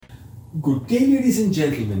Good day, ladies and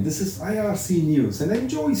gentlemen. This is IRC News, and I'm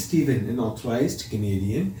Joy Stephen, an authorized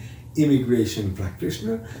Canadian immigration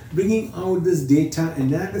practitioner, bringing out this data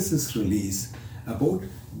analysis release about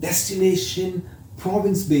destination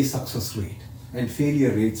province-based success rate and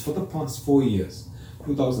failure rates for the past 4 years,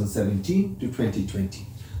 2017 to 2020.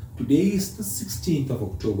 Today is the 16th of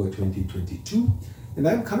October 2022, and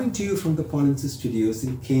I'm coming to you from the Polinsys Studios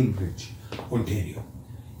in Cambridge, Ontario.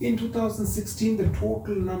 In 2016, the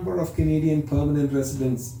total number of Canadian permanent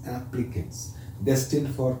residence applicants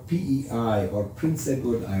destined for PEI or Prince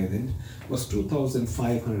Edward Island was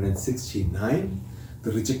 2,569.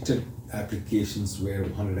 The rejected applications were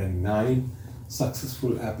 109.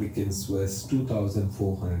 Successful applicants was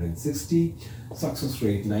 2,460. Success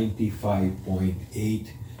rate 95.8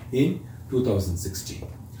 in 2016.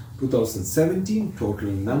 2017 total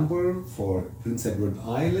number for Prince Edward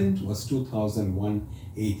Island was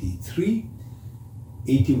 2,183.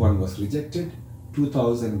 81 was rejected.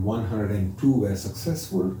 2,102 were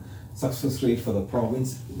successful. Success rate for the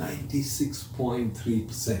province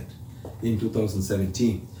 96.3% in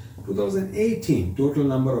 2017. 2018 total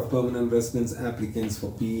number of permanent residence applicants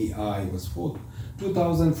for PEI was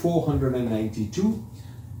 2,492.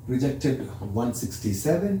 Rejected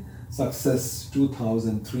 167. Success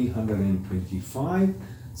 2,325.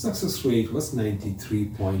 Success rate was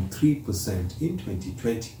 93.3% in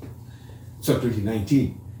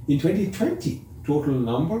 2019. In 2020, total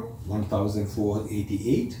number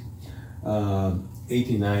 1,488,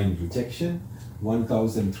 89 rejection,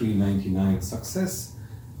 1,399 success,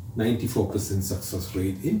 94% success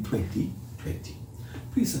rate in 2020.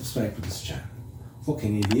 Please subscribe to this channel for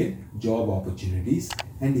Canadian job opportunities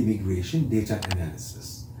and immigration data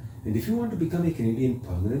analysis. And if you want to become a Canadian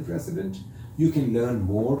permanent resident, you can learn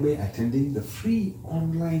more by attending the free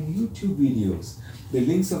online YouTube videos, the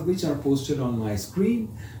links of which are posted on my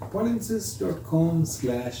screen,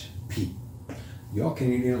 polinsys.com/p. Your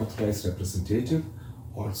Canadian authorized representative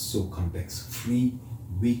also conducts free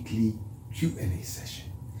weekly Q&A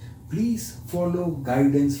session. Please follow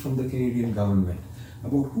guidance from the Canadian government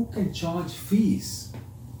about who can charge fees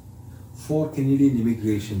for Canadian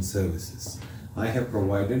immigration services. I have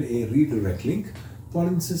provided a redirect link,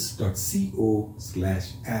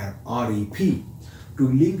 polinsys.co/rep, to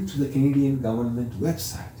link to the Canadian government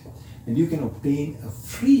website, and you can obtain a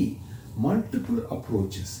free multiple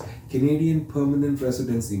approaches Canadian permanent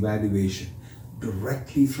residence evaluation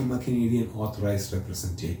directly from a Canadian authorized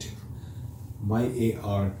representative.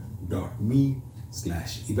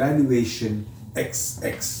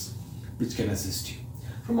 myar.me/evaluationxx, which can assist you.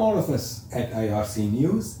 From all of us at IRC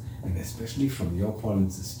News, and especially from your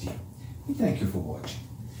Polinsys team, we thank you for watching.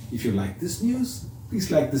 If you like this news,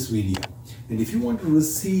 please like this video. And if you want to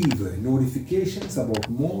receive notifications about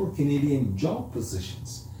more Canadian job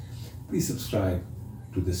positions, please subscribe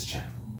to this channel.